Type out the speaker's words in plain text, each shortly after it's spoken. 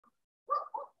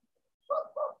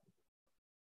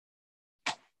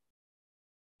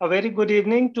A very good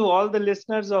evening to all the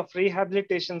listeners of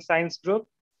Rehabilitation Science Group.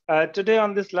 Today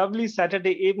on this lovely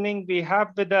Saturday evening, we have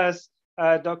with us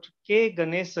Dr. K.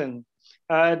 Ganesan.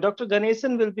 Dr.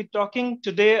 Ganesan will be talking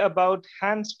today about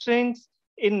hamstrings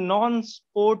in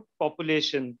non-sport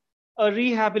population, a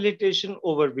rehabilitation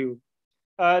overview.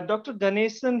 Dr.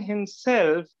 Ganesan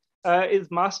himself is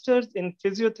Masters in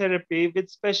Physiotherapy with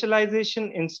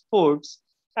specialization in sports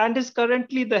and is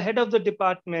currently the head of the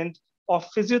Department of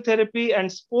Physiotherapy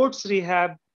and Sports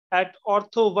Rehab at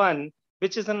Ortho One,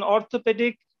 which is an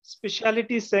orthopedic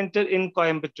specialty center in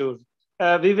Coimbatore.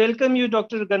 We welcome you,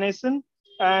 Dr. Ganesan,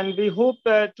 and we hope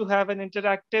to have an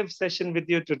interactive session with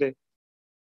you today.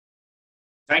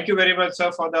 Thank you very much,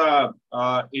 sir, for the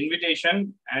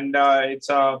invitation. And it's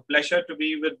a pleasure to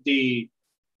be with the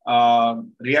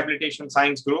Rehabilitation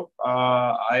Science Group.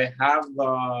 I have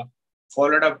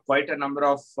followed up quite a number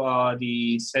of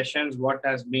the sessions, what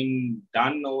has been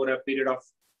done over a period of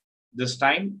this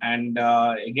time. And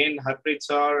again, Harpreet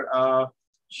sir,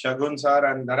 Shagun sir,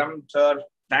 and Dharam sir,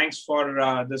 thanks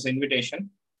for this invitation.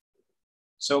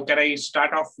 So can I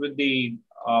start off with the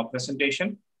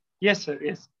presentation? Yes, sir.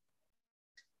 Yes.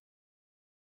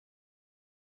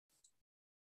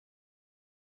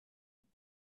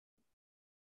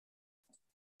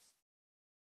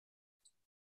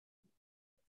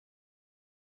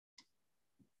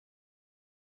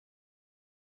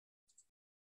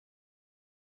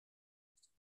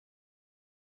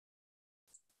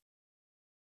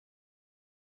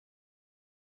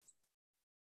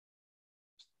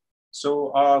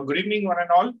 So good evening, one and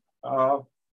all.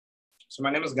 So my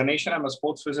name is Ganesan. I'm a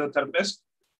sports physiotherapist.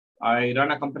 I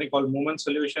run a company called Movement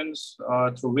Solutions,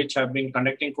 through which I've been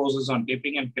conducting courses on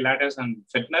taping and Pilates and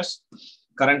fitness.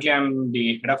 Currently, I'm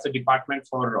the head of the department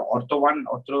for Ortho One,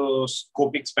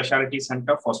 Orthoscopic Specialty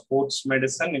Center for Sports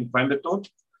Medicine in Coimbatore.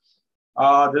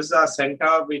 This is a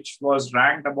center which was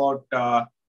ranked about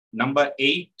number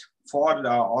 8 for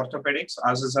orthopedics,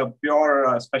 as is a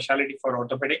pure specialty for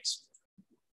orthopedics.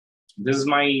 This is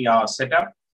my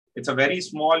setup. It's a very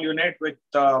small unit with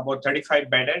about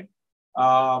 35 bedded,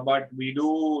 but we do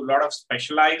a lot of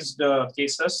specialized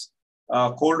cases,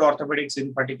 cold orthopedics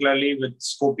in particularly with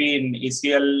scopy in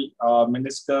ACL,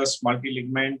 meniscus,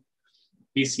 multi-ligament,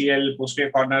 PCL,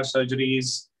 posterior corner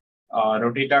surgeries,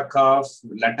 rotator cuff,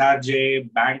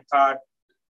 Latarjet, band cart.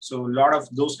 So a lot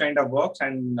of those kind of works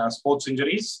and sports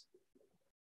injuries.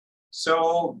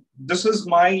 So this is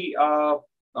my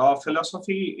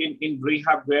philosophy in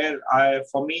rehab, where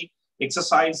for me,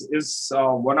 exercise is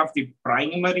one of the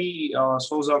primary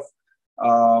source of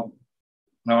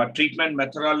treatment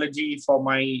methodology for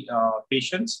my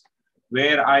patients,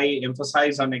 where I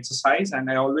emphasize on exercise.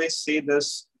 And I always say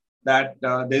this, that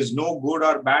there's no good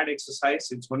or bad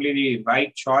exercise. It's only the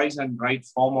right choice and right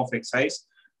form of exercise.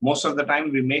 Most of the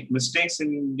time we make mistakes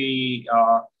in the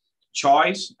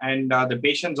choice, and the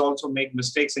patients also make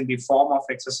mistakes in the form of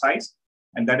exercise.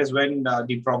 And that is when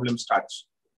the problem starts.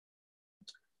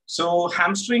 So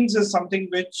hamstrings is something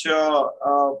which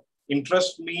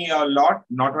interests me a lot,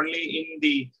 not only in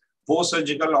the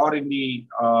post-surgical or in the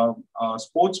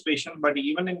sports patient, but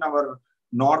even in our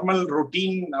normal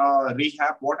routine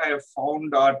rehab. What I have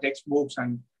found textbooks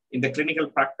and in the clinical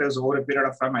practice over a period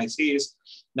of time, I see is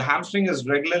the hamstring is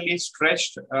regularly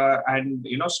stretched, and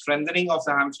strengthening of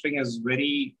the hamstring is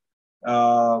very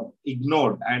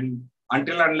ignored. And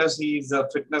until unless he's a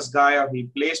fitness guy or he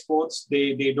plays sports,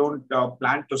 they don't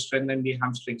plan to strengthen the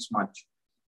hamstrings much.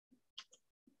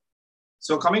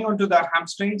 So coming on to the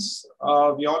hamstrings,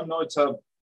 we all know it's a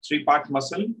 3-part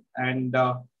muscle, and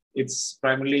it's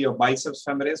primarily your biceps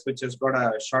femoris, which has got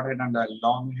a short head and a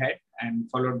long head, and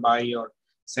followed by your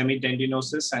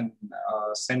semitendinosus and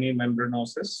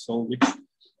semimembranosus. So which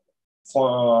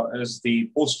is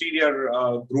the posterior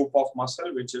group of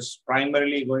muscle, which is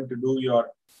primarily going to do your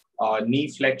knee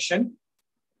flexion.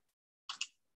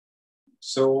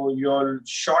 So your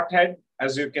short head,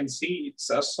 as you can see, it's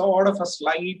a sort of a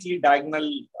slightly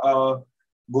diagonal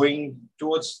going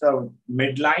towards the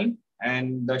midline,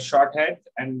 and the short head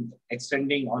and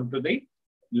extending onto the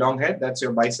long head. That's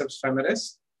your biceps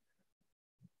femoris.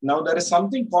 Now there is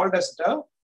something called as the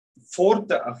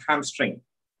 4th hamstring.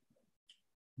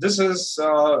 This is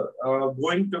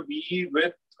going to be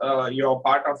with your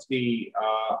part of the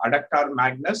adductor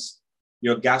magnus,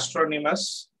 your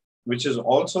gastrocnemius, which is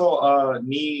also a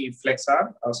knee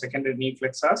flexor, a secondary knee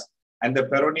flexors, and the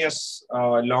peroneus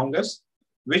longus,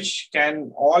 which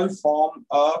can all form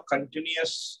a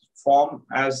continuous form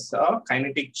as a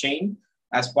kinetic chain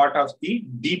as part of the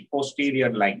deep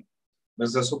posterior line.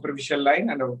 There's a superficial line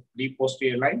and a deep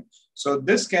posterior line. So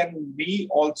this can be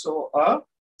also a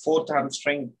 4th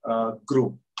hamstring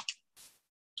group.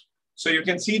 So you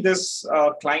can see this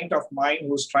client of mine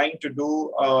who's trying to do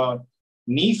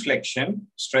knee flexion,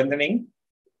 strengthening.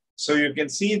 So you can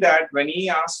see that when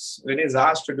he's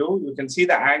asked to do, you can see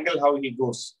the angle, how he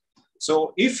goes.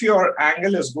 So if your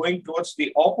angle is going towards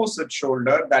the opposite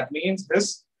shoulder, that means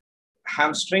this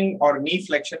hamstring or knee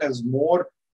flexion is more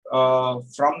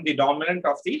from the dominant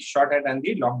of the short head and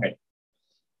the long head.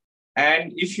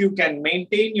 And if you can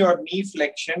maintain your knee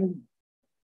flexion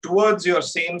towards your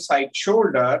same side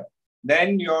shoulder,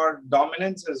 then your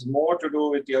dominance is more to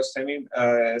do with your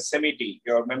semity,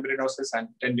 your membranosus and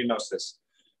tendinosus.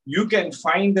 You can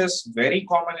find this very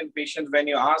common in patients. When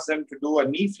you ask them to do a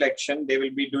knee flexion, they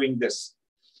will be doing this.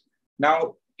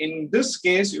 Now, in this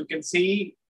case, you can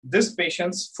see this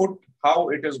patient's foot, how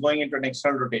it is going into an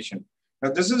external rotation. Now,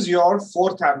 this is your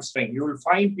fourth hamstring. You will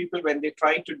find people when they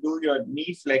try to do your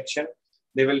knee flexion,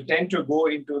 they will tend to go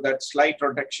into that slight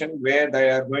rotation where they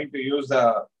are going to use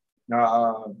the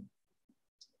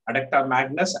adductor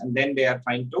magnus, and then they are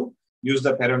trying to use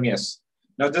the peroneus.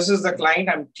 Now, this is the client.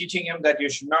 I'm teaching him that you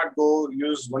should not go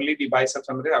use only the biceps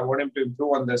femoris. I want him to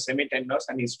improve on the semitendinous,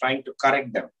 and he's trying to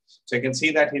correct them. So you can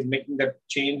see that he's making the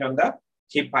change on the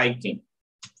hip hiking.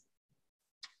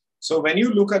 So when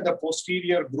you look at the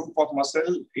posterior group of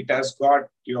muscle, it has got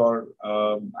your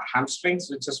hamstrings,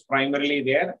 which is primarily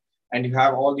there. And you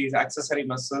have all these accessory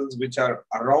muscles, which are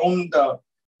around the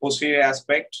posterior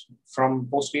aspect, from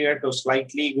posterior to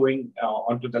slightly going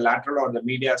onto the lateral or the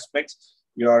medial aspects.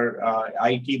 Your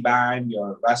IT band,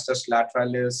 your vastus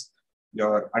lateralis,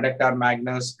 your adductor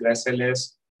magnus,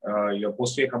 gracilis, your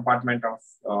posterior compartment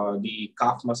of the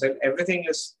calf muscle, everything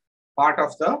is part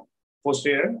of the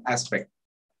posterior aspect.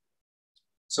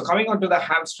 So coming on to the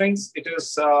hamstrings, it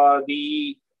is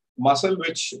the muscle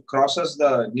which crosses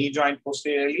the knee joint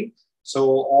posteriorly. So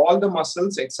all the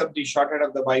muscles except the short head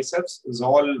of the biceps is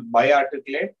all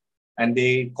biarticulate, and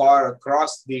they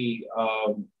cross the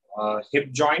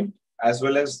hip joint as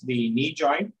well as the knee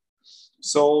joint.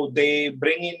 So they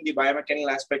bring in the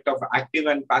biomechanical aspect of active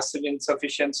and passive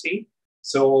insufficiency.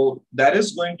 So there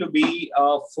is going to be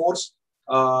a force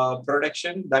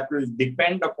production that will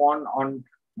depend upon on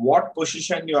what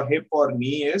position your hip or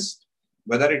knee is,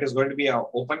 whether it is going to be an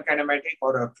open kinematic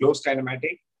or a closed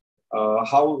kinematic,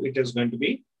 how it is going to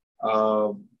be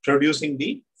producing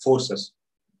the forces.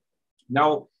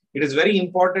 Now, it is very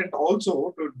important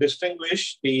also to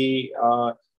distinguish the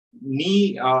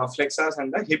knee flexors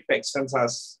and the hip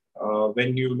extensors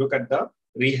when you look at the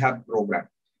rehab program.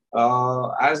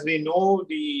 As we know,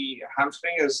 the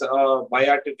hamstring is a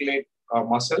biarticulate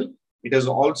muscle. It is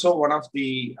also one of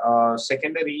the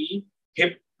secondary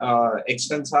hip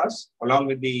extensors along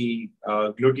with the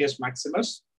gluteus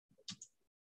maximus.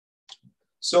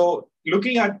 So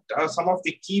looking at some of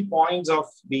the key points of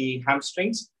the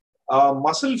hamstrings,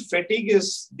 muscle fatigue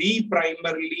is the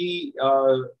primarily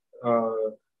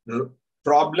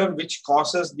problem which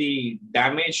causes the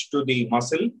damage to the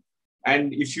muscle.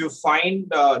 And if you find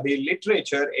the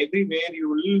literature, everywhere you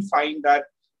will find that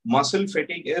muscle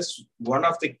fatigue is one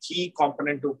of the key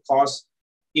components to cause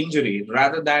injury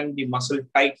rather than the muscle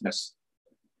tightness.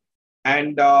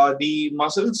 And the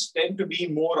muscles tend to be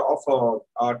more of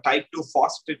a type 2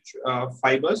 fast twitch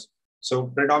fibers. So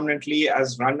predominantly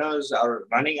as runners or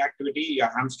running activity, your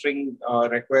hamstring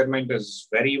requirement is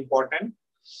very important.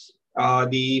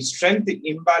 The strength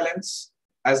imbalance,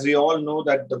 as we all know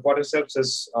that the quadriceps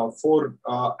is 4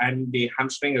 and the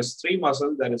hamstring is 3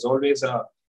 muscles, there is always a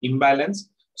imbalance.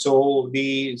 So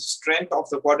the strength of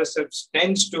the quadriceps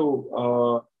tends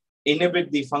to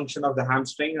inhibit the function of the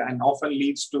hamstring and often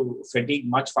leads to fatigue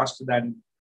much faster than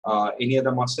any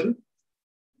other muscle.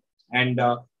 And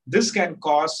this can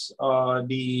cause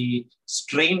the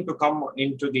strain to come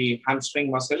into the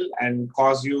hamstring muscle and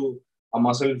cause you a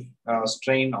muscle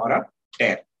strain or a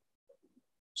tear.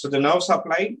 So the nerve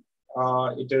supply,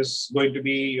 it is going to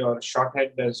be your short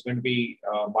head is going to be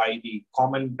by the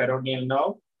common peroneal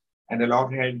nerve, and the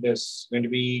long head is going to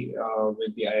be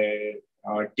with the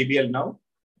tibial nerve.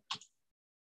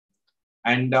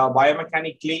 And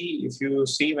biomechanically, if you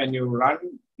see when you run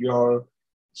your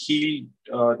heel,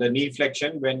 the knee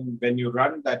flexion, when you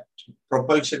run, that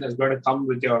propulsion is going to come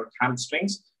with your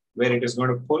hamstrings where it is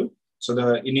going to pull. So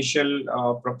the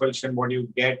initial propulsion, what you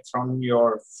get from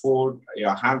your foot,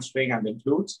 your hamstring and the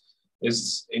glutes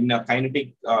is in a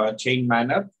kinetic chain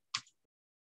manner.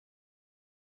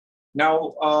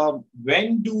 Now,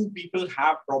 when do people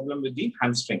have problem with the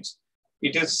hamstrings?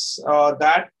 It is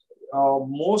that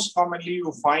most commonly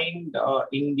you find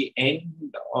in the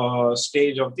end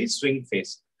stage of the swing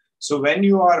phase. So when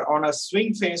you are on a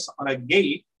swing phase on a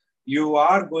gait, you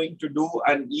are going to do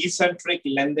an eccentric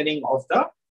lengthening of the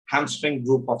hamstring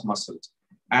group of muscles.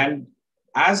 And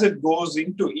as it goes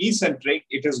into eccentric,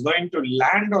 it is going to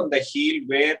land on the heel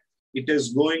where it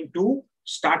is going to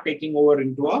start taking over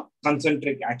into a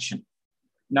concentric action.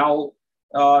 Now,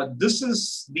 this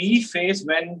is the phase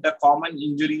when the common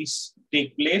injuries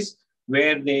take place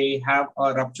where they have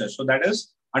a rupture. So that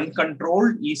is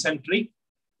uncontrolled eccentric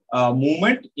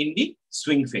movement in the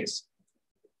swing phase.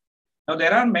 Now,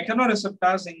 there are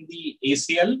mechanoreceptors in the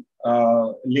ACL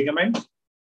ligament,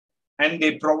 and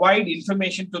they provide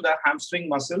information to the hamstring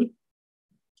muscle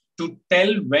to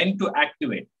tell when to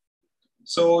activate.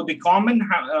 So the common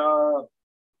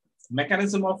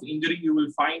mechanism of injury you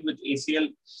will find with ACL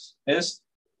is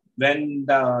when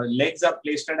the legs are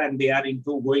placed and they are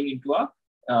going into a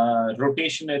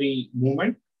rotationary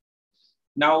movement.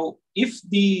 Now, if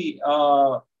the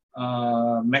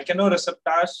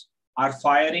mechanoreceptors are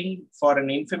firing for an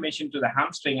information to the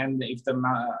hamstring, and if the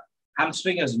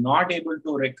hamstring is not able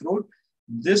to recruit,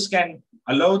 this can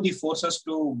allow the forces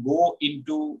to go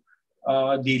into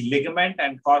the ligament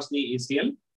and cause the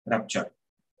ACL rupture.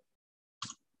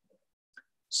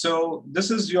 So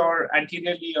this is your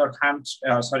anteriorly your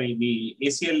the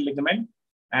ACL ligament,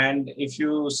 and if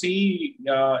you see,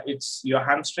 it's your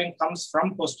hamstring comes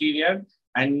from posterior,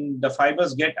 and the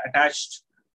fibers get attached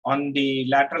on the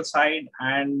lateral side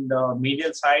and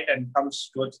medial side and comes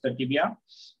towards the tibia.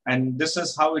 And this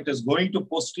is how it is going to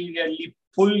posteriorly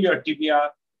pull your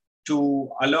tibia to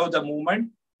allow the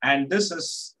movement. And this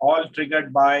is all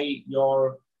triggered by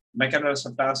your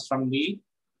mechanoreceptors from the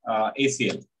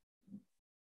ACL.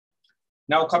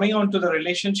 Now, coming on to the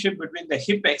relationship between the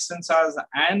hip extensors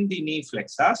and the knee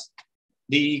flexors,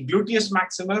 the gluteus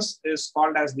maximus is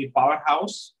called as the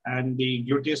powerhouse and the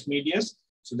gluteus medius.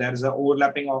 So there is an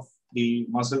overlapping of the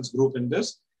muscles group in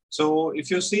this. So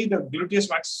if you see, the gluteus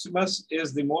maximus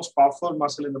is the most powerful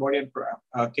muscle in the body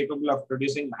and capable of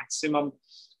producing maximum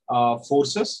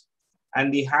forces.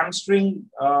 And the hamstring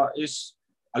is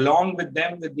along with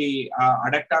them with the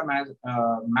adductor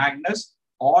magnus,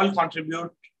 all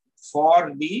contribute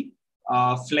for the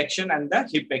flexion and the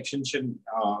hip extension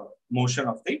motion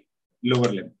of the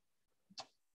lower limb.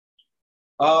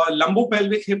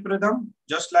 Lumbopelvic hip rhythm,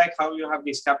 just like how you have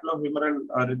the scapulohumeral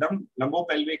rhythm,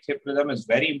 lumbopelvic hip rhythm is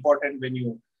very important when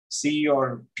you see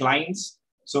your clients.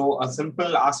 So a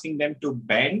simple asking them to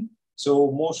bend.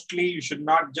 So mostly you should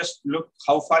not just look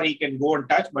how far he can go and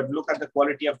touch, but look at the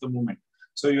quality of the movement.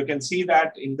 So you can see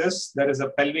that in this, there is a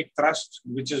pelvic thrust,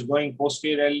 which is going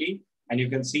posteriorly, and you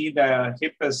can see the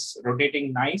hip is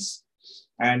rotating nice.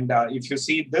 And if you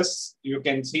see this, you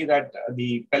can see that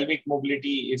the pelvic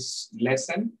mobility is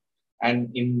lessened.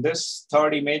 And in this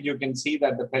third image, you can see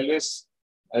that the pelvis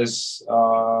is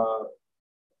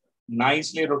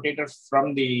nicely rotated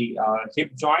from the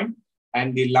hip joint,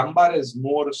 and the lumbar is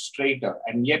more straighter,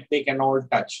 and yet they can all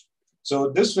touch. So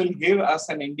this will give us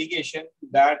an indication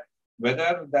that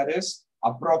whether there is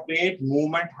appropriate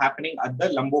movement happening at the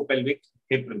lumbopelvic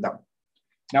hip rhythm.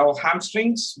 Now,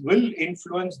 hamstrings will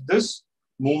influence this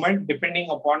movement depending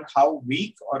upon how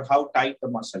weak or how tight the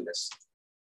muscle is.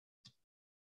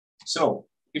 So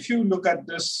if you look at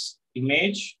this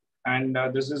image, and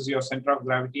this is your center of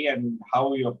gravity and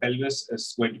how your pelvis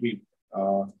is going to be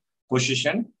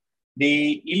positioned,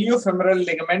 the iliofemoral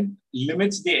ligament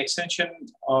limits the extension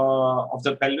of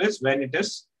the pelvis when it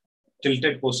is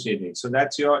tilted posteriorly. So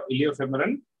that's your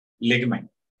iliofemoral ligament.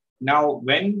 Now,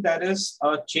 when there is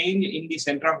a change in the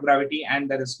center of gravity and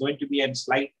there is going to be a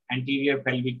slight anterior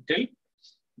pelvic tilt,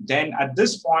 then at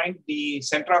this point, the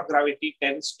center of gravity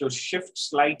tends to shift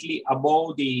slightly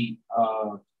above the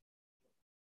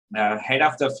head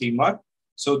of the femur.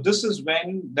 So this is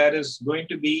when there is going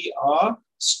to be a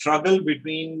struggle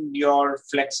between your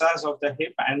flexors of the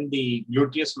hip and the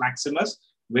gluteus maximus,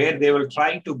 where they will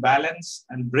try to balance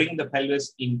and bring the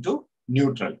pelvis into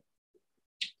neutral.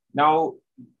 Now,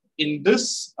 in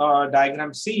this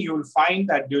diagram C, you will find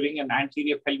that during an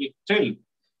anterior pelvic tilt,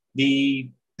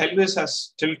 the pelvis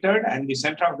has tilted and the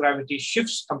center of gravity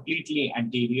shifts completely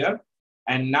anterior.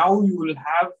 And now you will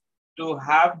have to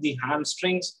have the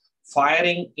hamstrings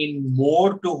firing in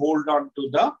more to hold on to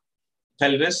the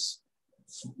pelvis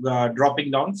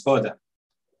dropping down further.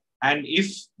 And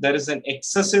if there is an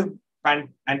excessive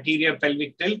anterior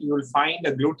pelvic tilt, you will find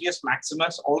the gluteus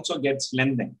maximus also gets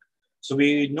lengthened. So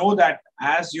we know that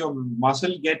as your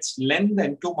muscle gets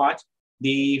lengthened too much,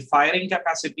 the firing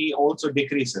capacity also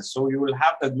decreases. So you will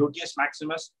have the gluteus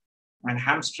maximus and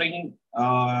hamstring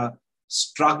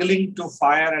struggling to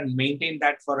fire and maintain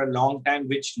that for a long time,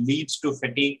 which leads to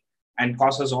fatigue and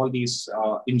causes all these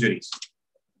injuries.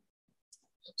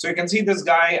 So you can see this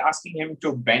guy asking him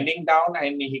to bending down,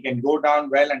 and he can go down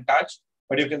well and touch.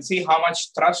 but you can see how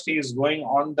much thrust is going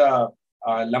on the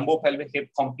lumbopelvic hip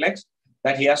complex,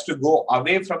 that he has to go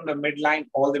away from the midline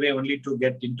all the way only to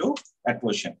get into that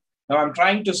position. Now I'm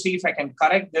trying to see if I can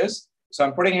correct this. So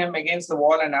I'm putting him against the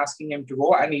wall and asking him to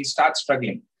go, and he starts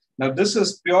struggling. Now this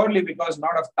is purely because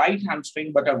not of tight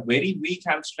hamstring, but a very weak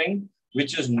hamstring,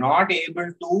 which is not able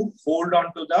to hold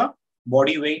on to the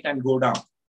body weight and go down.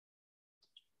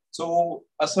 So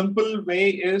a simple way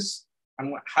is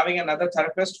I'm having another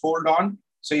therapist hold on.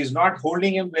 So he's not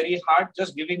holding him very hard,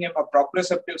 just giving him a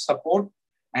proprioceptive support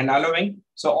and allowing.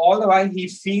 So all the while he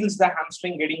feels the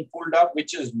hamstring getting pulled up,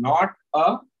 which is not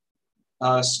a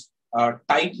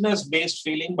tightness-based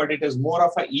feeling, but it is more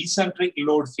of an eccentric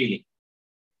load feeling.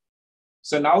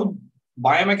 So now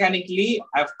biomechanically,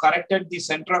 I've corrected the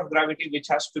center of gravity, which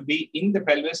has to be in the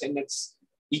pelvis in its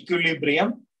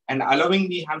equilibrium and allowing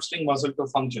the hamstring muscle to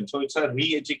function. So it's a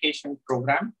re-education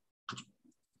program.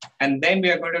 And then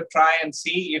we are going to try and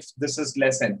see if this is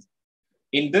lessened.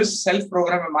 In this self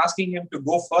program, I'm asking him to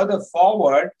go further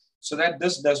forward so that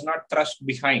this does not thrust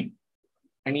behind.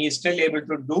 And he is still able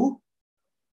to do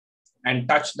and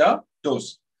touch the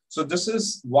toes. So this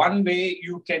is one way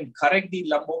you can correct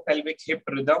the lumbopelvic hip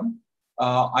rhythm,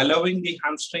 allowing the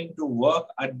hamstring to work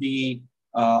at the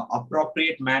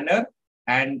appropriate manner.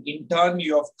 And in turn,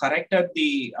 you have corrected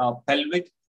the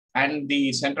pelvic and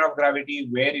the center of gravity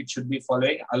where it should be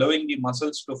following, allowing the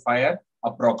muscles to fire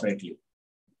appropriately.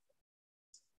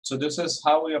 So this is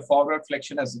how your forward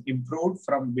flexion has improved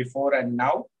from before and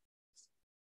now.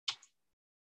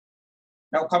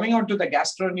 Now coming on to the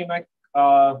gastrocnemic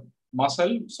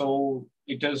muscle. So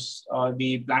it is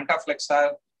the plantar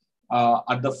flexor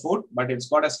at the foot, but it's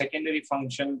got a secondary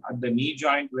function at the knee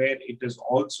joint where it is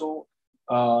also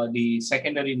the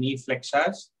secondary knee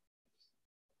flexors.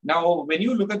 Now, when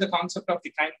you look at the concept of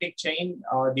the kinetic chain,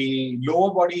 the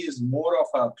lower body is more of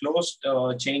a closed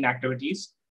chain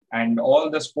activities, and all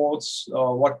the sports,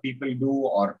 what people do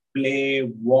or play,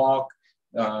 walk,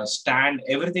 stand,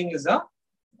 everything is a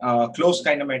closed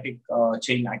kinematic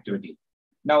chain activity.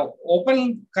 Now,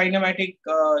 open kinematic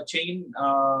chain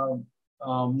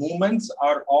movements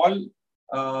are all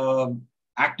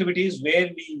activities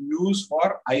where we use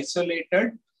for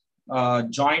isolated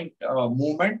joint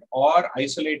movement or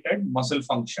isolated muscle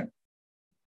function.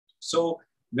 So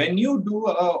when you do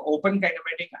an open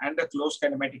kinematic and a closed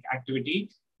kinematic activity,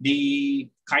 the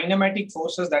kinematic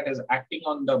forces that is acting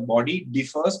on the body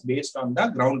differs based on the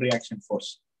ground reaction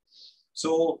force.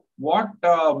 So what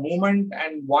movement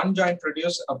and one joint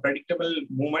produce a predictable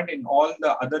movement in all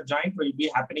the other joint will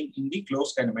be happening in the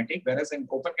closed kinematic, whereas in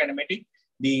open kinematic,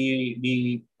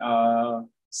 the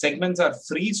segments are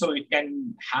free, so it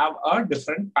can have a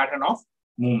different pattern of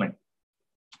movement.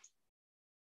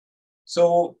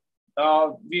 So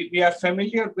we are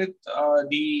familiar with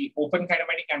the open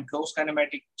kinematic and closed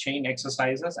kinematic chain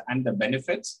exercises and the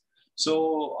benefits.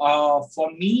 So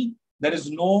for me, there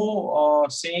is no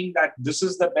saying that this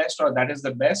is the best or that is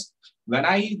the best. When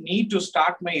I need to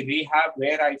start my rehab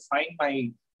where I find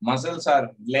my muscles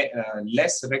are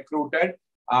less recruited,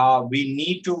 we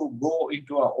need to go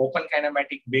into an open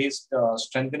kinematic based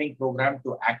strengthening program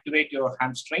to activate your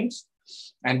hamstrings.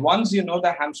 And once you know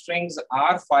the hamstrings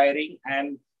are firing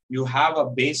and you have a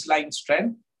baseline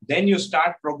strength, then you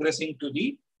start progressing to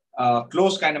the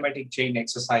closed kinematic chain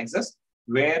exercises,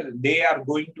 where they are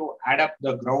going to add up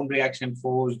the ground reaction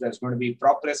force. There's going to be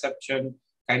proprioception,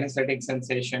 kinesthetic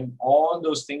sensation, all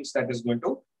those things that is going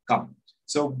to come.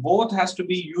 So both has to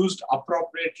be used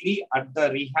appropriately at the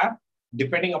rehab,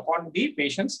 depending upon the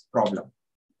patient's problem.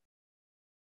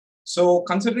 So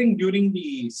considering during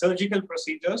the surgical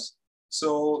procedures,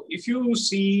 so if you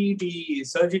see the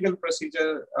surgical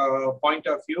procedure point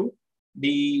of view,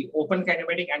 the open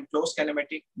kinematic and closed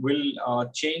kinematic will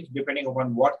change depending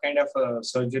upon what kind of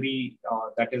surgery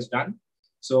that is done.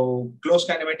 So closed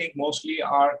kinematic mostly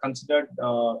are considered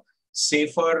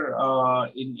safer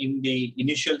in the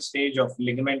initial stage of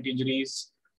ligament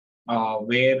injuries,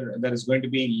 where there is going to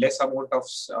be less amount of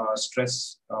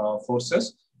stress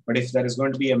forces. But if there is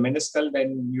going to be a meniscal,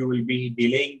 then you will be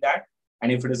delaying that.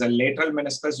 And if it is a lateral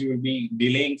meniscus, you will be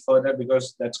delaying further,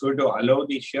 because that's going to allow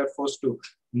the shear force to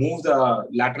move the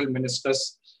lateral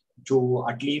meniscus to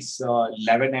at least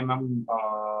 11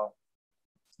 mm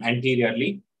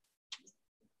anteriorly.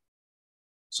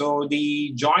 So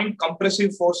the joint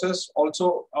compressive forces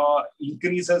also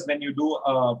increases when you do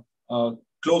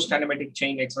closed kinematic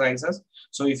chain exercises.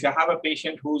 So if you have a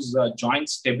patient whose joint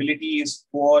stability is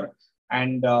poor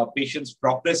and patient's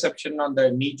proprioception on the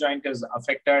knee joint is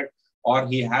affected, or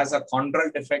he has a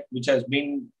chondral defect which has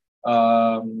been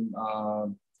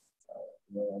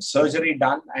surgery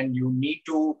done, and you need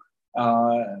to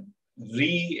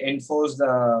reinforce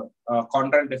the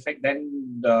chondral defect,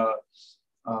 then the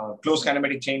closed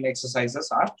kinematic chain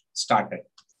exercises are started.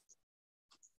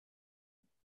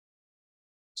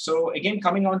 So again,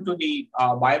 coming on to the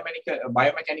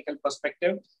biomechanical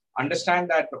perspective, understand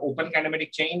that open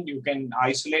kinematic chain you can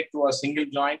isolate to a single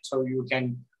joint. So you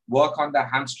can work on the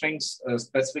hamstrings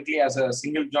specifically as a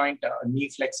single joint knee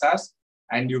flexors,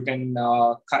 and you can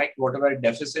correct whatever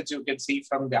deficits you can see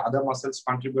from the other muscles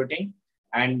contributing.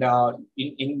 And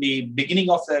in the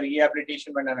beginning of the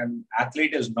rehabilitation, when an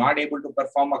athlete is not able to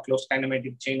perform a closed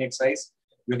kinematic chain exercise,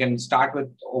 you can start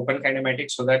with open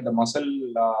kinematics so that the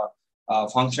muscle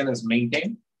function is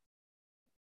maintained.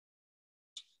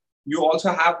 You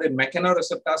also have the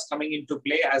mechanoreceptors coming into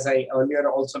play, as I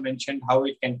earlier also mentioned, how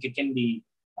it can kick in the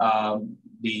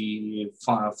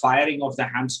firing of the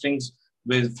hamstrings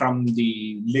from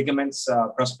the ligaments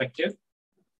perspective.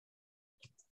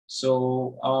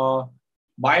 So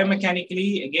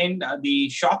biomechanically, again, the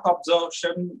shock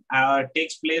absorption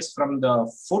takes place from the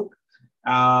foot,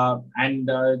 and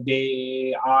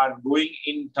they are going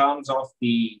in terms of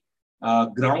the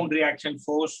ground reaction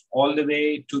force all the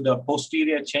way to the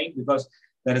posterior chain, because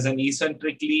there is an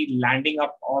eccentrically landing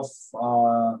up of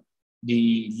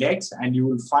the legs, and you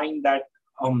will find that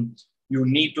you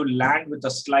need to land with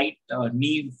a slight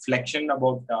knee flexion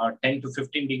about 10 to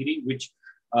 15 degrees, which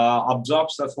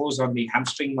absorbs the force on the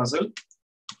hamstring muscle.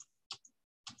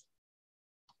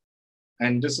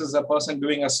 And this is a person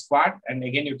doing a squat, and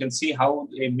again you can see how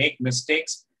they make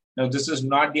mistakes. Now, this is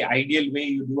not the ideal way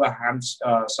you do a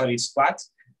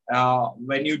squats.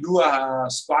 When you do a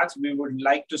squats, we would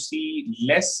like to see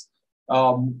less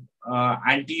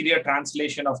anterior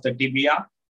translation of the tibia.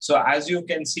 So as you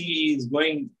can see, he's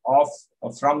going off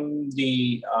from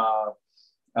the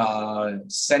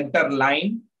center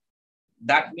line.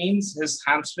 That means his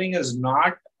hamstring is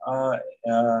not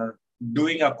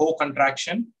doing a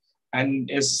co-contraction, and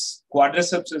his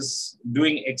quadriceps is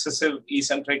doing excessive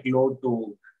eccentric load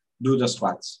to do the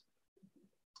squats.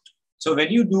 So when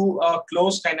you do a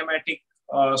closed kinematic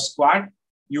squat,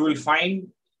 you will find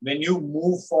when you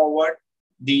move forward,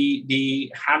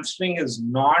 the hamstring is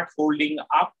not holding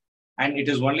up, and it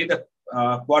is only the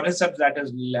quadriceps that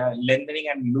is lengthening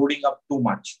and loading up too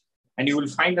much. And you will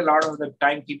find a lot of the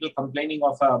time people complaining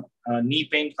of a knee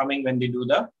pain coming when they do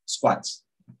the squats.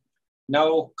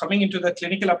 Now, coming into the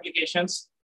clinical applications,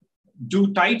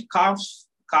 do tight calves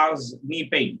cause knee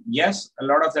pain? Yes, a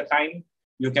lot of the time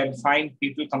you can find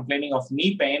people complaining of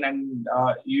knee pain, and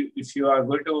if you are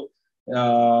going to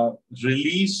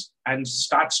release and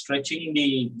start stretching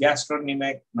the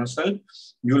gastrocnemic muscle,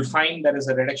 you will find there is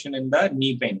a reduction in the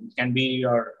knee pain. It can be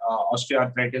your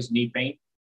osteoarthritis knee pain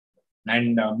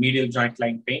and medial joint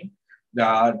line pain.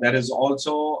 There is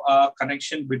also a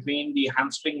connection between the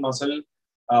hamstring muscle,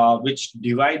 which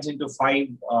divides into 5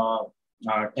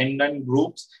 tendon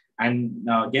groups and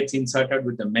gets inserted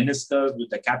with the meniscus, with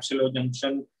the capsular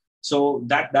junction. So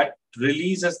that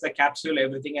releases the capsule,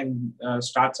 everything, and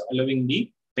starts allowing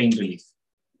the pain relief.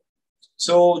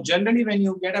 So generally, when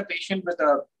you get a patient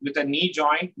with a knee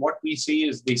joint, what we see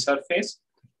is the surface.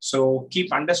 So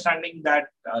keep understanding that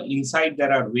inside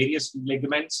there are various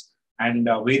ligaments and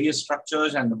various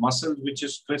structures and the muscles which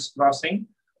is crisscrossing.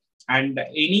 And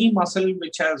any muscle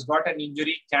which has got an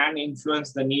injury can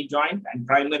influence the knee joint. And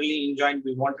primarily in joint,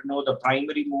 we want to know the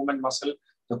primary movement muscle,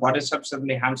 the quadriceps and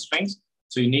the hamstrings.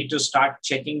 So you need to start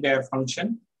checking their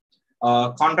function.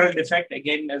 Chondral defect,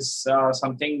 again, is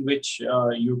something which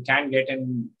you can get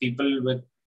in people with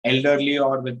elderly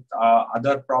or with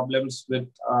other problems with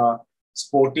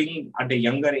sporting at a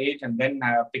younger age and then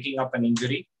picking up an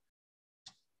injury.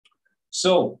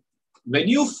 So when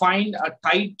you find a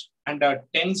tight and a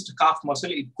tensed calf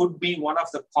muscle, it could be one of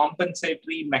the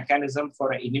compensatory mechanism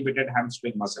for an inhibited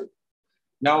hamstring muscle.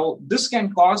 Now, this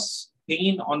can cause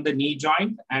pain on the knee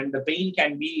joint, and the pain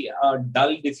can be a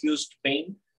dull, diffused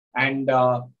pain. And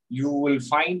you will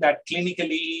find that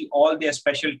clinically, all their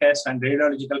special tests and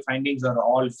radiological findings are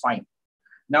all fine.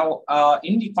 Now,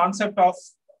 in the concept of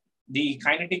the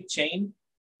kinetic chain,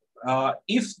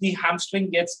 if the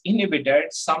hamstring gets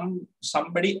inhibited,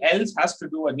 somebody else has to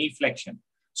do a knee flexion.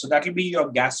 So that will be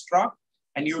your gastroc.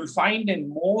 And you will find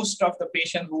in most of the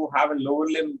patients who have a lower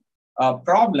limb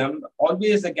problem,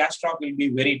 always the gastroc will be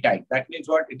very tight. That means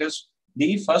what? It is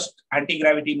the first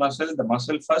anti-gravity muscle,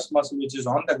 the first muscle which is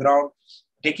on the ground,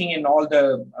 taking in all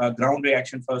the ground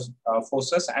reaction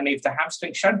forces. And if the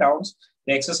hamstring shutdowns,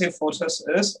 the excessive forces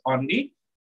is on the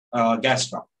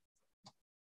gastroc.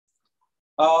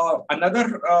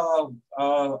 Another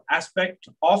aspect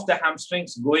of the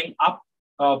hamstrings going up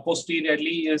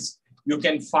posteriorly is you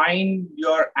can find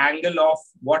your angle of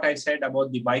what I said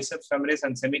about the biceps femoris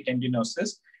and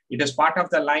semitendinosus. It is part of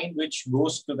the line which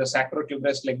goes to the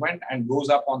sacrotuberous ligament and goes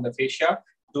up on the fascia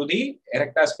to the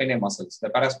erector spinae muscles, the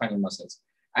paraspinal muscles.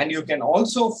 And you can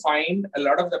also find a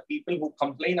lot of the people who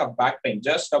complain of back pain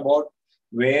just about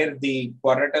where the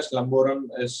quadratus lumborum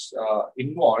is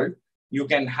involved. You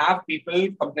can have people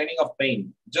complaining of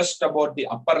pain just about the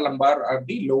upper lumbar or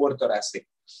the lower thoracic.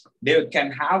 They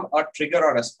can have a trigger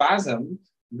or a spasm,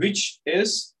 which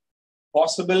is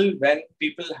possible when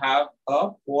people have a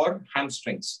poor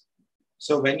hamstrings.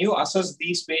 So when you assess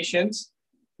these patients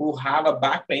who have a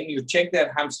back pain, you check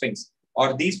their hamstrings.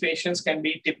 Or these patients can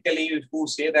be typically who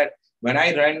say that when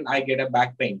I run, I get a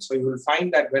back pain. So you will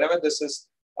find that whenever this is,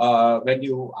 when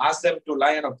you ask them to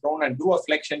lie on a prone and do a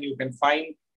flexion, you can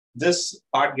find this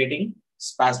part getting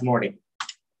spasmodic.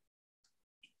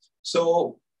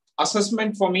 So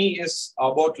assessment for me is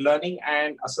about learning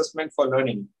and assessment for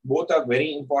learning. Both are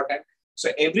very important.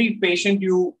 So every patient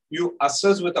you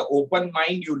assess with an open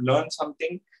mind, you learn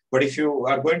something. But if you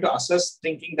are going to assess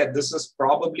thinking that this is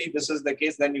the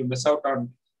case, then you miss out on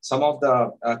some of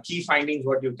the key findings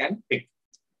what you can pick.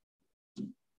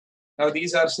 Now,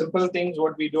 these are simple things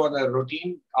what we do on a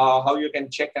routine, how you can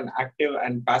check an active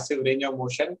and passive range of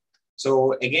motion.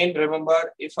 So again,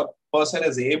 remember, if a person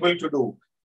is able to do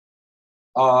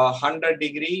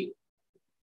 100-degree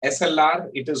SLR,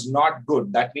 it is not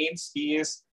good. That means he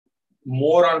is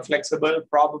more on flexible.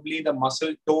 Probably the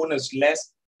muscle tone is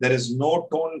less. There is no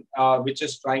tone which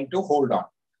is trying to hold on.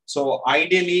 So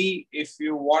ideally, if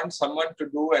you want someone to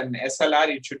do an SLR,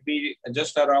 it should be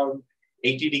just around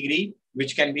 80-degree,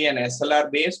 which can be an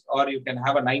SLR based, or you can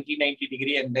have a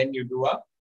 90-degree and then you do a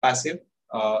passive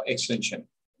extension.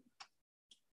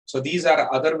 So these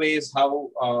are other ways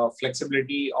how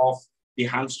flexibility of the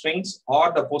hamstrings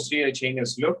or the posterior chain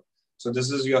is looked. So this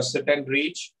is your sit and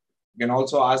reach. You can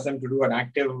also ask them to do an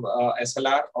active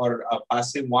SLR or a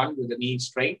passive one with the knee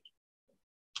straight.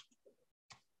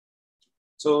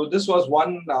 So this was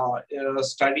one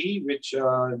study which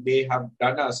they have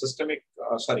done a systemic,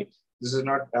 this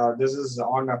is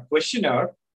on a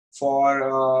questionnaire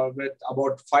for with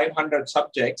about 500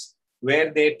 subjects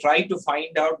where they try to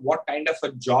find out what kind of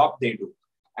a job they do.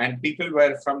 And people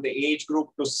were from the age group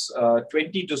to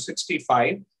 20 to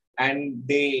 65. And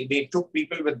they took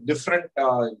people with different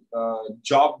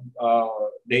job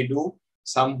they do,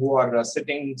 some who are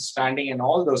sitting, standing, and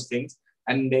all those things.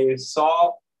 And they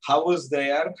saw how is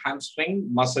their hamstring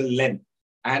muscle length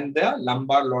and the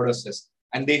lumbar lordosis.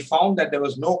 And they found that there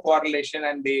was no correlation,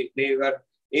 and they were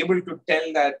able to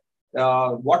tell that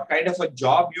what kind of a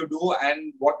job you do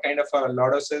and what kind of a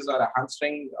lordosis or a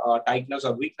hamstring tightness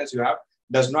or weakness you have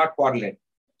does not correlate.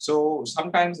 So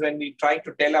sometimes when we try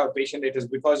to tell our patient it is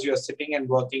because you're sitting and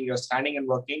working, you're standing and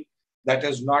working, that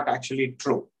is not actually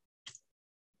true.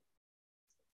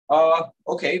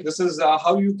 Okay, this is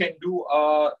how you can do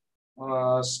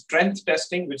strength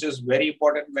testing, which is very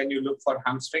important when you look for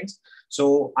hamstrings.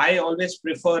 So I always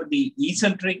prefer the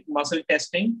eccentric muscle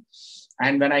testing.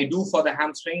 And when I do for the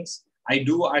hamstrings, I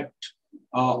do at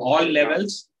all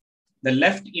levels. The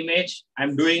left image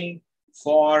I'm doing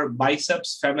for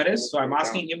biceps femoris. So I'm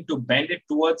asking him to bend it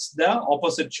towards the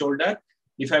opposite shoulder.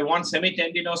 If I want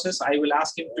semitendinosus, I will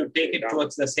ask him to take it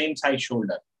towards the same side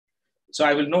shoulder. So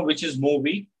I will know which is more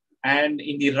weak. And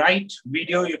in the right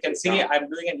video, you can see I'm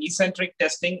doing an eccentric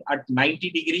testing at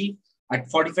 90-degree, at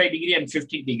 45-degree and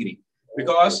 50-degree,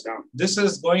 because this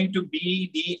is going to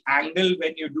be the angle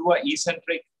when you do an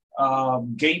eccentric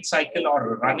gait cycle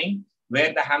or running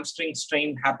where the hamstring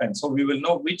strain happens. So we will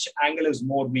know which angle is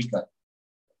more weaker.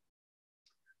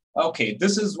 Okay,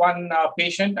 this is one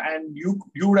patient, and you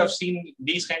would have seen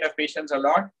these kind of patients a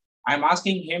lot. I'm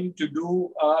asking him to do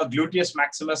a gluteus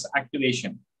maximus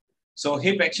activation. So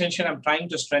hip extension, I'm trying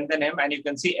to strengthen him, and you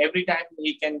can see every time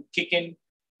he can kick in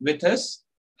with his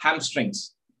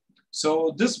hamstrings.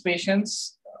 So this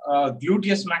patient's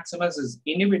gluteus maximus is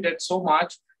inhibited so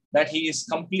much that he is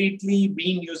completely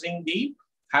been using the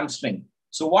hamstring.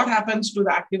 So what happens to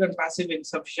the active and passive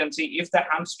insufficiency? If the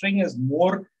hamstring is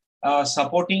more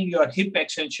supporting your hip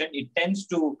extension, it tends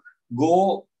to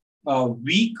go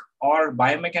weak or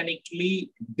biomechanically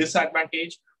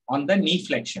disadvantaged on the knee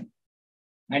flexion.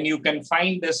 And you can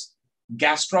find this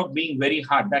gastroc being very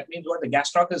hard. That means what? The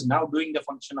gastroc is now doing the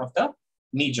function of the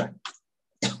knee joint.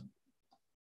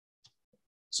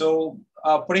 So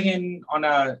putting in on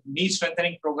a knee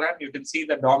strengthening program, you can see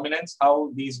the dominance,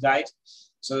 how these guys.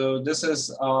 So this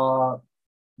is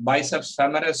biceps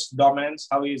femoris dominance,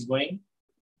 how he is going.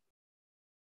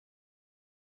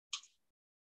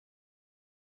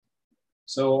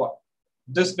 So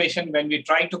this patient, when we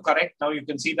try to correct, now you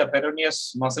can see the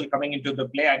peroneus muscle coming into the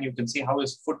play, and you can see how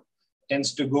his foot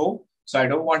tends to go. So I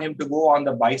don't want him to go on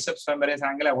the biceps femoris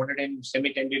angle. I wanted him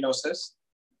semitendinosus.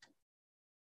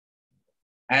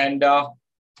 And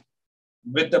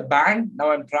with the band,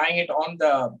 now I'm trying it on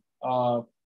the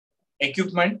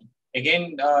equipment.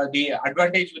 Again, the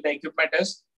advantage with the equipment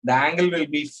is the angle will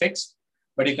be fixed,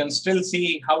 but you can still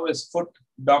see how his foot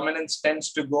dominance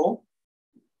tends to go.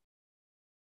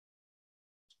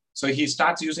 So he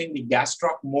starts using the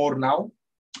gastroc more now.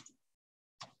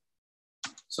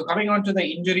 So coming on to the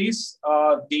injuries,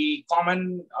 the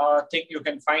common thing you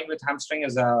can find with hamstring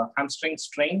is a hamstring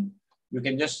strain. You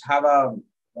can just have a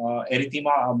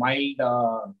erythema, a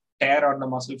mild tear on the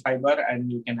muscle fiber, and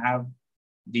you can have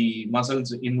the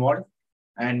muscles involved.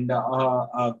 And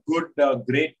a good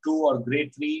grade 2 or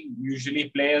grade 3, usually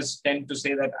players tend to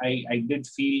say that I did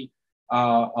feel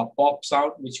a pop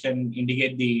sound, which can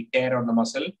indicate the tear on the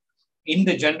muscle. In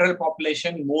the general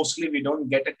population, mostly we don't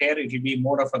get a tear. It will be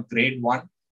more of a grade 1,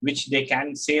 which they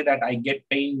can say that I get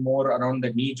pain more around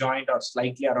the knee joint or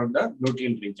slightly around the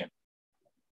gluteal region.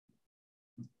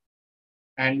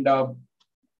 And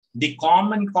the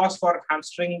common cause for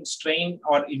hamstring strain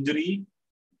or injury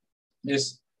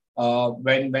is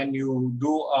when you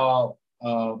do a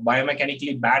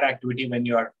biomechanically bad activity, when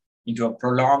you are into a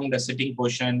prolonged sitting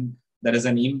position, there is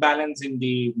an imbalance in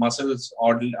the muscles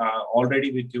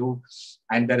already with you,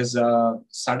 and there is a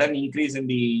sudden increase in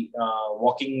the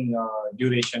walking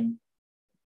duration.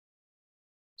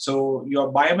 So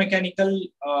your biomechanical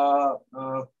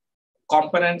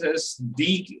component is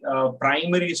the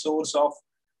primary source of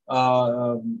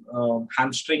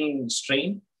hamstring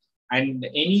strain. And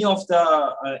any of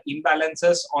the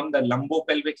imbalances on the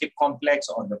lumbopelvic hip complex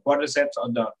or the quadriceps or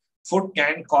the foot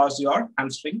can cause your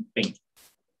hamstring pain.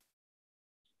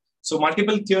 So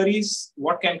multiple theories,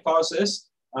 what can cause is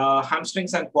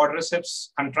hamstrings and quadriceps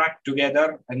contract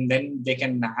together, and then they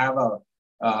can have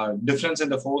a difference in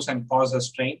the force and cause a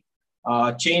strain.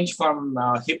 Change from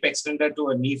hip extender to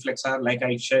a knee flexor, like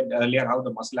I shared earlier, how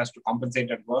the muscle has to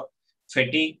compensate at work.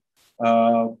 Fatigue,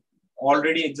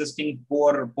 already existing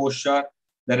poor posture,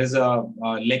 there is a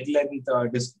leg length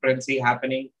discrepancy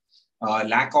happening,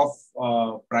 lack of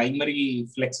primary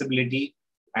flexibility,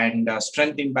 and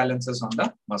strength imbalances on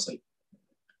the muscle.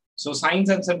 So signs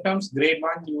and symptoms, grade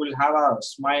 1, you will have a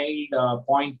mild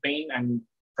point pain and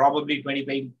probably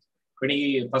 20%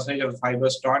 of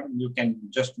fibers torn. You can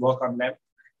just work on them.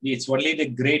 It's only the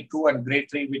grade 2 and grade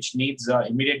 3 which needs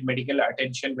immediate medical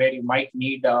attention, where you might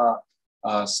need a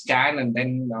scan and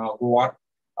then go on.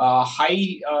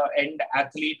 High-end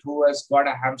athlete who has got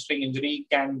a hamstring injury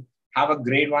can have a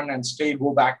grade 1 and still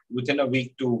go back within a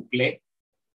week to play.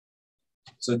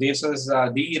 So this is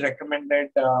the recommended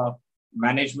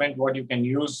management, what you can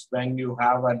use when you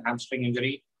have a hamstring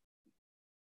injury.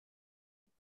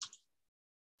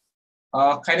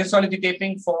 Kinesiology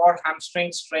taping for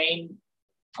hamstring strain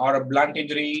or a blunt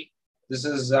injury. This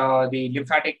is the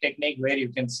lymphatic technique where you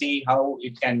can see how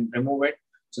it can remove it.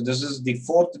 So this is the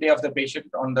 4th day of the patient.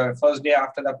 On the 1st day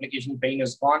after the application, pain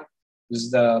is gone. This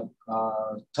is the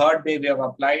 3rd day we have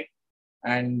applied.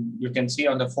 And you can see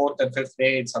on the 4th and 5th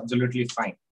day, it's absolutely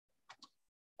fine.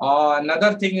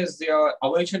 Another thing is the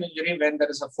avulsion injury, when there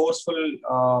is a forceful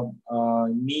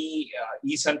knee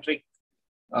eccentric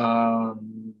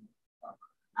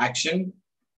action.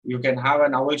 You can have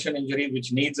an avulsion injury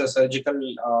which needs a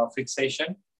surgical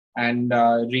fixation and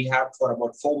rehab for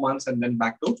about 4 months and then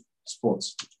back to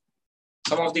sports.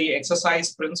 Some of the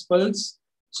exercise principles.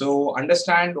 So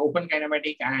understand open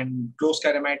kinematic and closed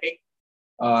kinematic.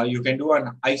 You can do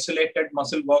an isolated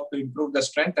muscle work to improve the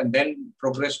strength and then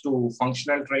progress to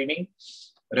functional training.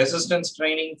 Resistance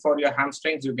training for your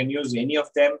hamstrings, you can use any of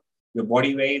them, your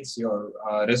body weights, your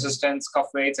resistance,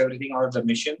 cuff weights, everything out of the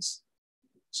machines.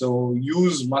 So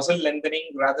use muscle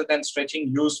lengthening rather than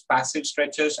stretching. Use passive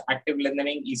stretches, active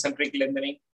lengthening, eccentric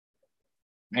lengthening,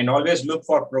 and always look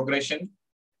for progression.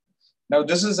 Now,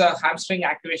 this is a hamstring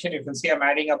activation. You can see I'm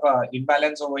adding up an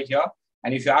imbalance over here.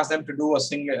 And if you ask them to do a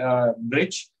single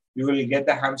bridge, you will get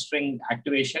the hamstring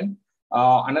activation.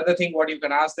 Another thing, what you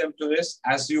can ask them to is,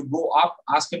 as you go up,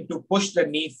 ask them to push the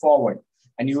knee forward.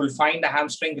 And you will find the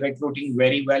hamstring recruiting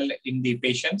very well in the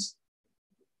patients.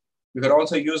 You can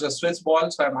also use a Swiss ball.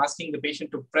 So I'm asking the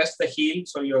patient to press the heel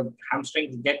so your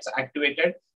hamstring gets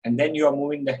activated. And then you are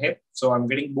moving the hip. So I'm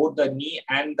getting both the knee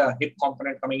and the hip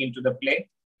component coming into the play.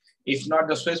 If not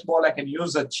the Swiss ball, I can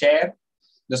use a chair.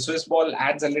 The Swiss ball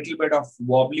adds a little bit of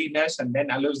wobbliness and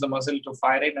then allows the muscle to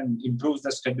fire in and improves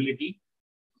the stability.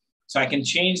 So I can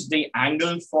change the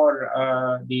angle for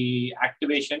the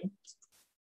activation.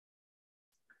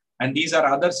 And these are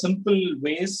other simple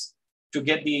ways to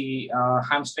get the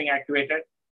hamstring activated.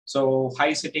 So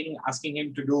high sitting, asking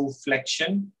him to do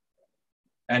flexion.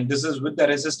 And this is with the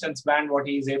resistance band, what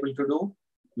he is able to do.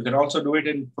 You can also do it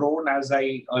in prone, as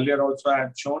I earlier also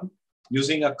have shown,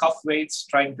 using a cuff weights,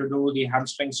 trying to do the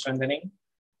hamstring strengthening.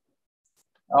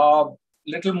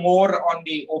 Little more on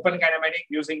the open kinematic,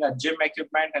 using a gym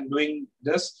equipment and doing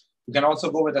this. You can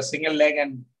also go with a single leg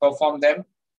and perform them.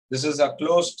 This is a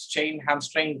closed chain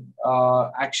hamstring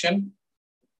action.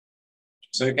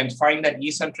 So you can find that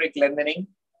eccentric lengthening.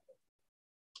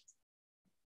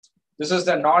 This is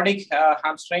the Nordic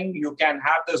hamstring. You can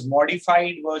have this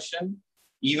modified version,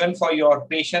 even for your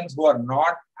patients who are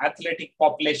not athletic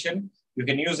population. You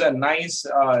can use a nice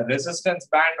resistance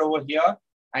band over here,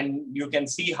 and you can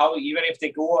see how even if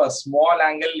they go a small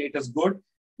angle, it is good.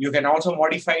 You can also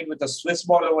modify it with a Swiss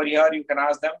ball over here. You can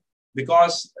ask them,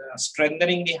 because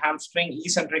strengthening the hamstring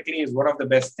eccentrically is one of the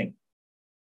best things.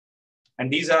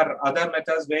 And these are other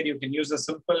methods where you can use a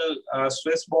simple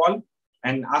Swiss ball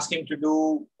and ask him to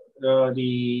do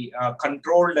the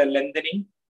controlled lengthening.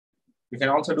 You can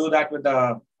also do that with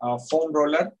a foam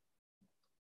roller.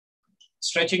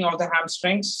 Stretching of the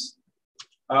hamstrings.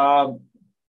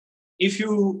 If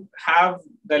you have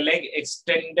the leg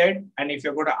extended and if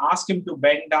you're going to ask him to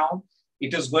bend down,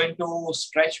 it is going to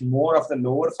stretch more of the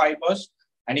lower fibers.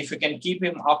 And if you can keep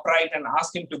him upright and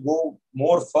ask him to go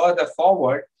more further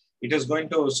forward, it is going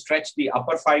to stretch the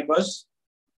upper fibers.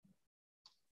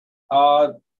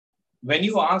 When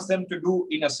you ask them to do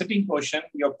in a sitting position,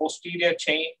 your posterior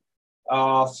chain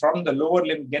from the lower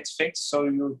limb gets fixed. So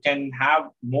you can have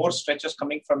more stretches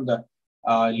coming from the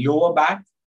lower back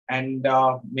and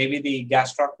maybe the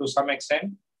gastroc to some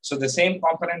extent. So the same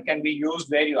component can be used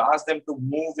where you ask them to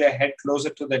move their head closer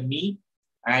to the knee,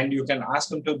 and you can ask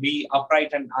them to be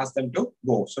upright and ask them to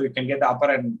go. So you can get the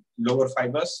upper and lower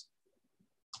fibers.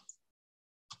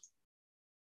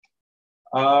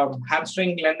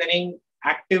 Hamstring lengthening,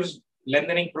 active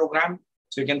lengthening program.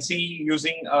 So you can see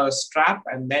using a strap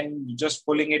and then just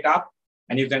pulling it up,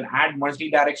 and you can add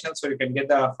multi-direction. So you can get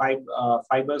the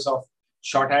fibers of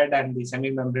short head and the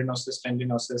semimembranosus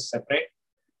tendinosus separate.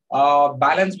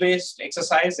 Balance-based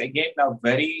exercise, again, a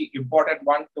very important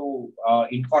one to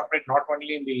incorporate not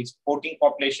only in the sporting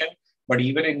population, but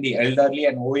even in the elderly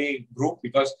and OA group,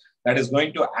 because that is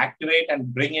going to activate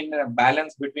and bring in a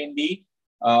balance between the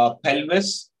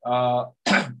pelvis,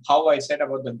 how I said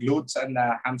about the glutes and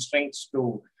the hamstrings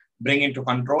to bring into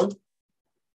control.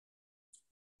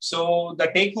 So the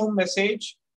take-home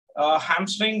message,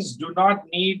 hamstrings do not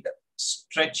need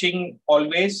stretching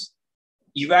always.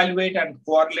 Evaluate and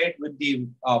correlate with the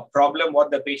problem,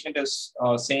 what the patient is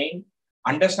saying.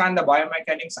 Understand the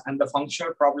biomechanics and the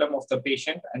functional problem of the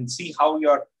patient and see how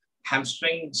your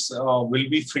hamstrings will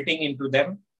be fitting into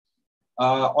them.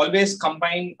 Always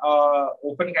combine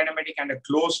open kinematic and a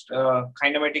closed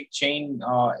kinematic chain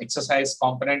exercise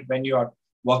component when you are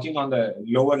working on the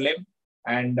lower limb,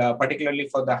 and particularly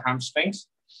for the hamstrings.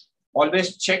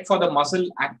 Always check for the muscle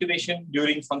activation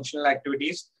during functional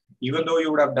activities. Even though you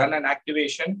would have done an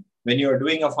activation, when you are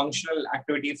doing a functional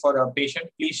activity for a patient,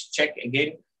 please check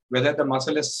again whether the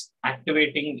muscle is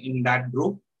activating in that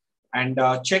group. And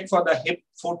check for the hip,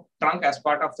 foot, trunk as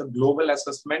part of the global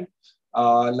assessment,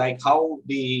 like how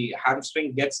the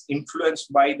hamstring gets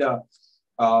influenced by the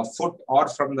foot or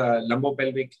from the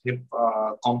lumbopelvic hip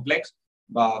complex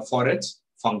for its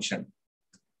function.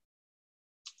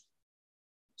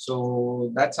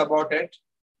 So that's about it.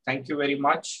 Thank you very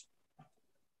much.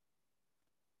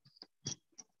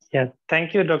 Yeah,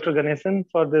 thank you, Dr. Ganesan,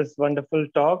 for this wonderful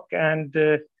talk and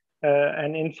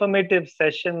an informative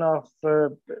session of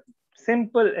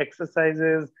simple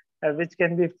exercises which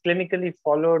can be clinically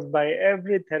followed by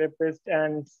every therapist,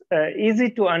 and easy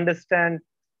to understand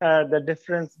the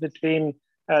difference between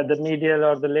the medial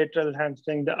or the lateral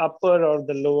hamstring, the upper or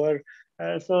the lower.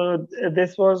 So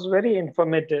this was very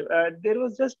informative. There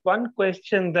was just one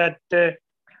question that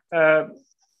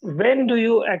when do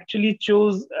you actually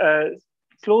choose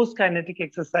closed kinetic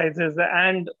exercises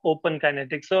and open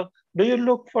kinetic? So do you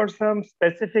look for some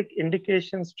specific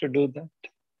indications to do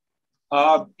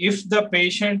that? If the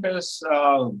patient is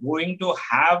going to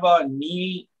have a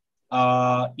knee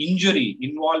injury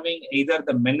involving either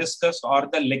the meniscus or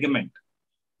the ligament.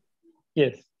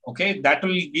 Yes. Okay, that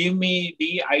will give me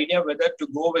the idea whether to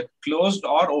go with closed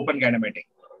or open kinematic.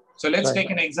 So let's take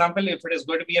an example. If it is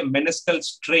going to be a meniscal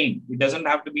strain, it doesn't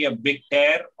have to be a big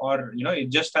tear, or it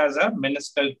just has a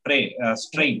meniscal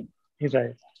strain.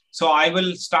 Right. So I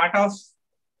will start off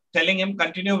telling him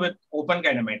continue with open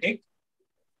kinematic,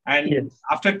 and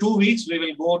after 2 weeks we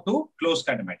will go to closed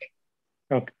kinematic.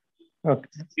 Okay. Okay.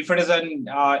 If it is an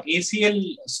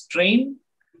ACL strain,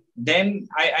 then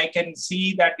I can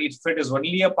see that if it is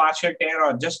only a partial tear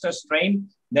or just a strain,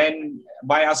 then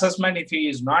by assessment, if he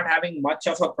is not having much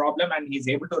of a problem and he's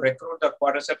able to recruit the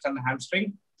quadriceps and the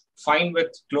hamstring, fine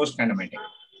with closed kinematic.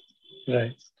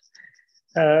 Right.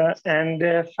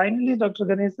 And finally, Dr.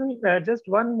 Ganesan, just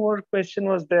one more question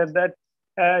was there, that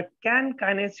can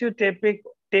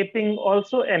taping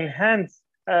also enhance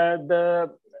the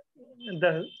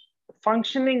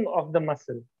functioning of the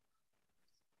muscle?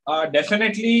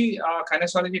 Definitely,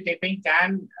 kinesiology taping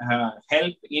can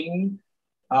help in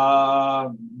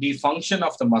the function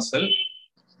of the muscle.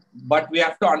 But we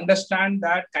have to understand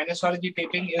that kinesiology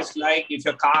taping is like if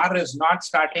your car is not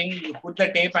starting, you put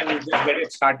the tape and you just get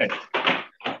it started.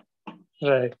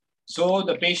 Right. So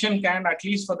the patient can, at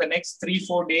least for the next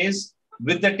 3-4 days,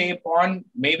 with the tape on,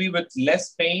 maybe with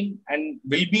less pain, and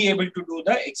will be able to do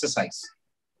the exercise.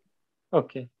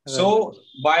 Okay. Right. So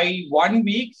by 1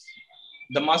 week,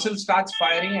 the muscle starts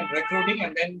firing and recruiting,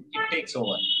 and then it takes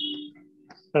over.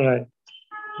 Right.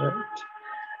 Right.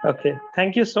 Okay.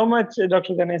 Thank you so much,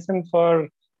 Dr. Ganesan, for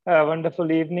a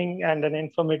wonderful evening and an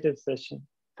informative session.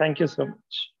 Thank you so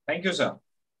much. Thank you, sir.